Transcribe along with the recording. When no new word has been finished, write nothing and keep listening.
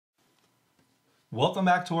Welcome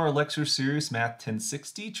back to our lecture series, Math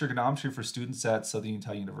 1060, Trigonometry for Students at Southern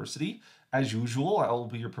Utah University. As usual, I will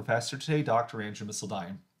be your professor today, Dr. Andrew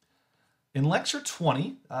Missildine. In lecture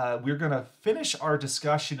 20, we're going to finish our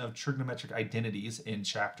discussion of trigonometric identities in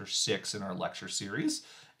chapter 6 in our lecture series.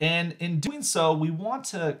 And in doing so, we want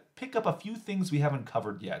to pick up a few things we haven't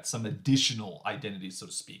covered yet, some additional identities, so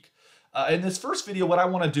to speak. In this first video, what I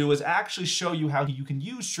want to do is actually show you how you can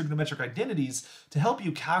use trigonometric identities to help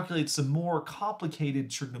you calculate some more complicated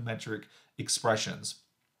trigonometric expressions,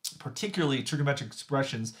 particularly trigonometric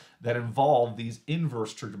expressions that involve these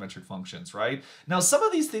inverse trigonometric functions, right? Now, some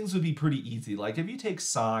of these things would be pretty easy. Like if you take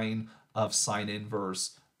sine of sine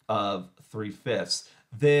inverse of 3/5,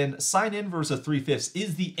 then sine inverse of 3/5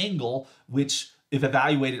 is the angle which, if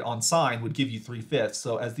evaluated on sine, would give you 3/5.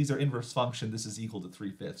 So as these are inverse function, this is equal to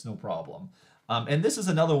 3/5, no problem. And this is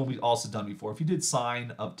another one we've also done before. If you did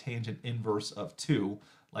sine of tangent inverse of 2,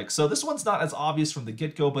 like so, this one's not as obvious from the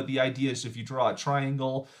get-go, but the idea is if you draw a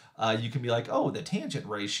triangle, you can be like, oh, the tangent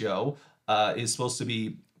ratio is supposed to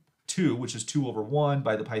be 2, which is 2 over 1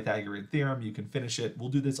 by the Pythagorean theorem. You can finish it. We'll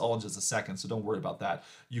do this all in just a second, so don't worry about that.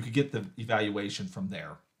 You could get the evaluation from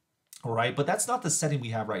there. All right, but that's not the setting we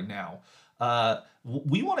have right now.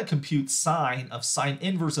 We want to compute sine of sine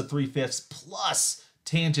inverse of 3/5 plus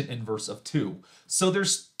tangent inverse of 2. So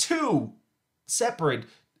there's two separate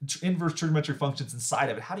inverse trigonometric functions inside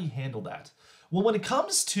of it. How do you handle that? Well, when it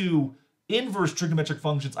comes to inverse trigonometric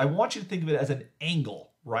functions, I want you to think of it as an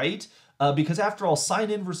angle, right? Because after all, sine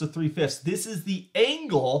inverse of 3/5, this is the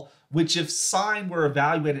angle which if sine were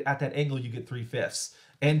evaluated at that angle, you get 3/5.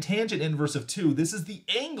 And tangent inverse of 2, this is the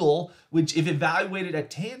angle which if evaluated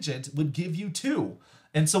at tangent would give you 2.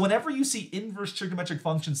 And so whenever you see inverse trigonometric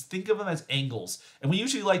functions, think of them as angles. And we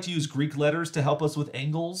usually like to use Greek letters to help us with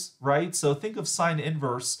angles, right? So think of sine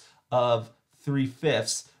inverse of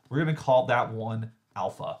 3/5. We're going to call that one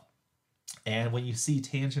alpha. And when you see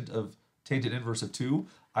tangent inverse of 2,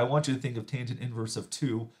 I want you to think of tangent inverse of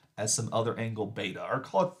 2 as some other angle beta, or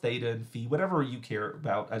call it theta and phi, whatever you care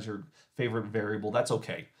about as your favorite variable, that's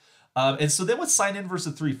okay. And so then with sine inverse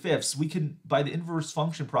of 3/5, we can, by the inverse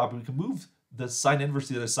function property, we can move the sine inverse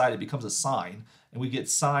to the other side. It becomes a sine, and we get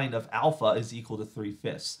sine of alpha is equal to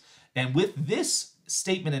 3/5. And with this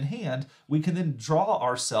statement in hand, we can then draw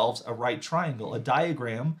ourselves a right triangle, a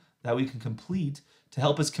diagram that we can complete to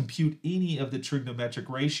help us compute any of the trigonometric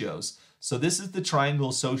ratios. So this is the triangle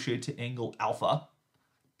associated to angle alpha,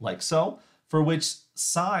 like so, for which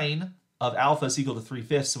sine of alpha is equal to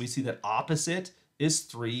 3/5. So we see that opposite is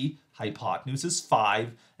 3, hypotenuse is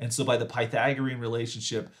 5, and so by the Pythagorean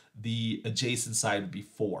relationship, the adjacent side would be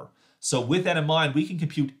 4. So with that in mind, we can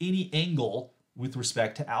compute any angle with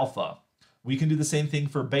respect to alpha. We can do the same thing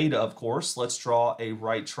for beta, of course. Let's draw a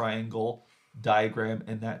right triangle diagram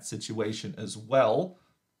in that situation as well,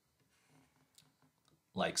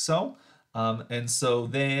 like so. And so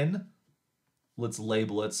then let's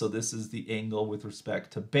label it. So this is the angle with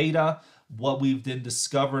respect to beta. What we've then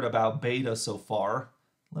discovered about beta so far,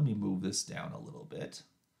 let me move this down a little bit.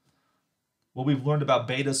 What we've learned about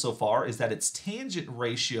beta so far is that its tangent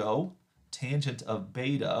ratio, tangent of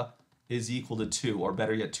beta, is equal to 2, or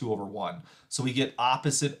better yet, 2 over 1. So we get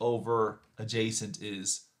opposite over adjacent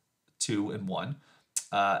is 2 and 1.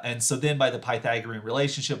 And so then by the Pythagorean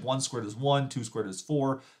relationship, 1 squared is 1, 2 squared is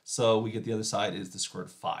 4. So we get the other side is the square root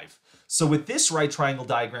of 5. So with this right triangle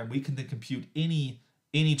diagram, we can then compute any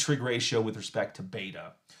trig ratio with respect to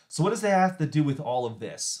beta. So what does that have to do with all of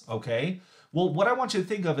this? Okay. Well, what I want you to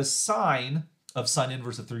think of is sine of sine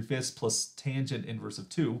inverse of 3/5 plus tangent inverse of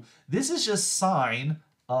 2. This is just sine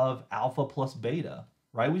of alpha plus beta,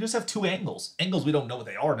 right? We just have two angles. Angles, we don't know what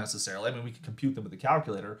they are necessarily. I mean, we can compute them with the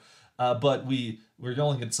calculator, but we're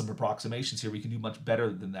going to get some approximations here. We can do much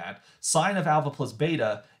better than that. Sine of alpha plus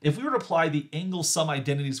beta, if we were to apply the angle sum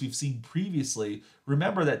identities we've seen previously,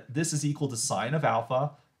 remember that this is equal to sine of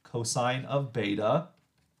alpha cosine of beta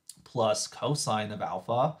plus cosine of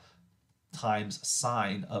alpha times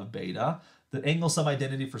sine of beta. The angle sum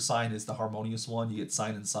identity for sine is the harmonious one. You get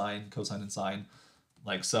sine and sine, cosine and sine,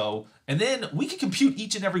 like so. And then we can compute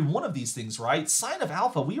each and every one of these things, right? Sine of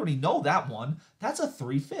alpha, we already know that one. That's a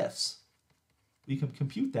 3/5. We can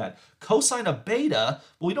compute that. Cosine of beta,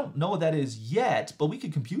 well, we don't know what that is yet, but we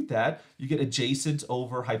can compute that. You get adjacent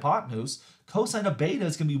over hypotenuse. Cosine of beta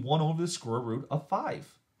is going to be 1 over the square root of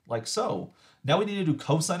 5, like so. Now we need to do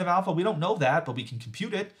cosine of alpha. We don't know that, but we can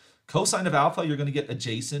compute it. Cosine of alpha, you're going to get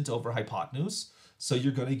adjacent over hypotenuse. So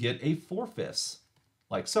you're going to get a 4/5,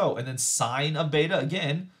 like so. And then sine of beta,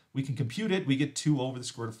 again, we can compute it. We get 2 over the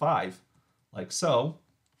square root of 5, like so.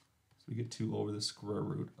 So we get 2 over the square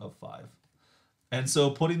root of 5. And so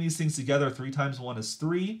putting these things together, 3 times 1 is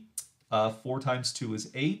 3, 4 times 2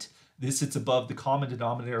 is 8. This sits above the common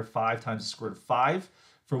denominator of 5 times the square root of 5,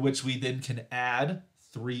 for which we then can add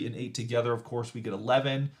 3 and 8 together. Of course, we get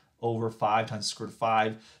 11 over 5 times the square root of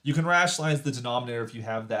 5. You can rationalize the denominator if you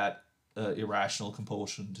have that irrational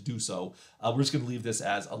compulsion to do so. We're just going to leave this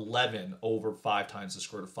as 11 over 5 times the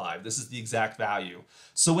square root of 5. This is the exact value.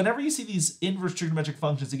 So whenever you see these inverse trigonometric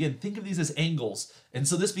functions, again, think of these as angles. And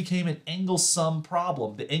so this became an angle sum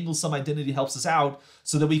problem. The angle sum identity helps us out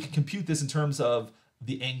so that we can compute this in terms of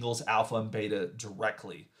the angles alpha and beta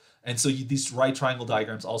directly. And so these right triangle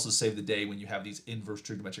diagrams also save the day when you have these inverse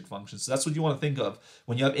trigonometric functions. So that's what you want to think of.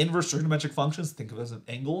 When you have inverse trigonometric functions, think of it as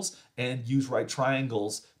angles and use right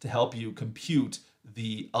triangles to help you compute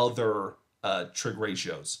the other trig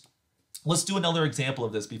ratios. Let's do another example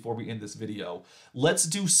of this before we end this video. Let's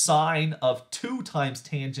do sine of 2 times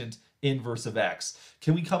tangent inverse of x.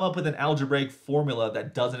 Can we come up with an algebraic formula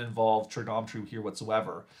that doesn't involve trigonometry here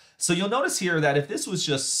whatsoever? So you'll notice here that if this was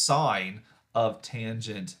just sine of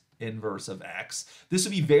tangent inverse of x, this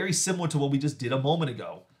would be very similar to what we just did a moment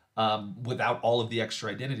ago, without all of the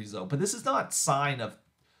extra identities though. But this is not sine of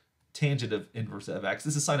tangent of inverse of x,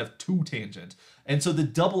 this is sine of 2 tangent. And so the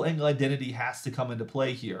double angle identity has to come into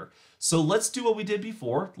play here. So let's do what we did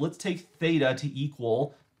before. Let's take theta to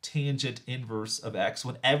equal tangent inverse of x.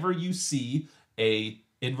 Whenever you see a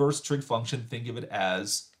inverse trig function, think of it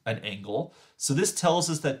as an angle. So this tells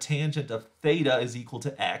us that tangent of theta is equal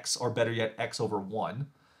to x, or better yet, x over 1.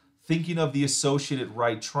 Thinking of the associated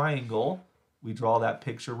right triangle, we draw that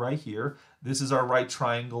picture right here. This is our right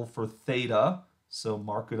triangle for theta. So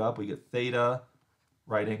mark it up. We get theta,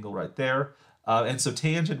 right angle right there. And so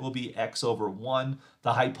tangent will be x over 1.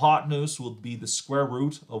 The hypotenuse will be the square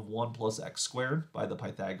root of 1 plus x squared by the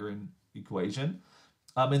Pythagorean equation.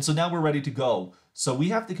 And so now we're ready to go. So we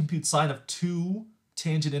have to compute sine of 2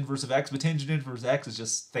 tangent inverse of x, but tangent inverse of x is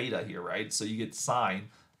just theta here, right? So you get sine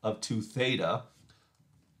of 2 theta.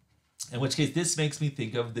 In which case, this makes me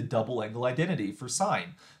think of the double angle identity for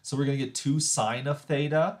sine. So we're going to get 2 sine of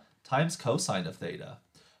theta times cosine of theta.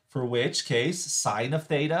 For which case, sine of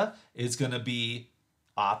theta is going to be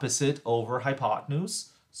opposite over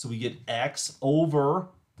hypotenuse. So we get x over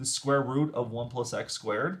the square root of 1 plus x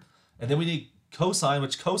squared. And then we need cosine,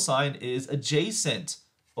 which cosine is adjacent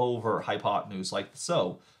over hypotenuse, like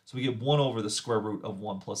so. So we get 1 over the square root of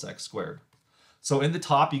 1 plus x squared. So in the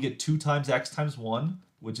top, you get 2 times x times 1,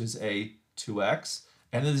 which is a 2x.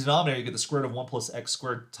 And in the denominator, you get the square root of 1 plus x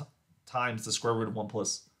squared times the square root of 1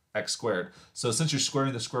 plus x squared. So since you're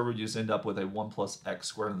squaring the square root, you just end up with a 1 plus x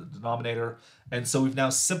squared in the denominator. And so we've now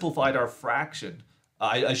simplified our fraction.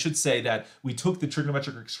 I should say that we took the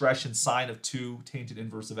trigonometric expression sine of 2 tangent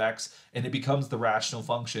inverse of x, and it becomes the rational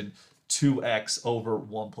function 2x over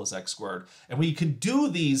 1 plus x squared. And we can do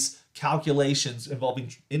these calculations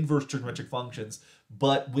involving inverse trigonometric functions,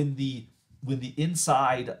 but when the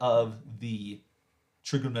inside of the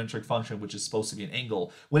trigonometric function, which is supposed to be an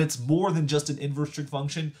angle, when it's more than just an inverse trig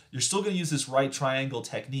function, you're still going to use this right triangle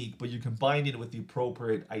technique, but you're combining it with the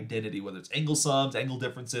appropriate identity, whether it's angle sums, angle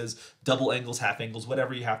differences, double angles, half angles,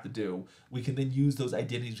 whatever you have to do. We can then use those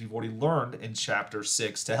identities we've already learned in chapter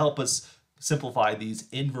 6 to help us simplify these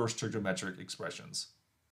inverse trigonometric expressions.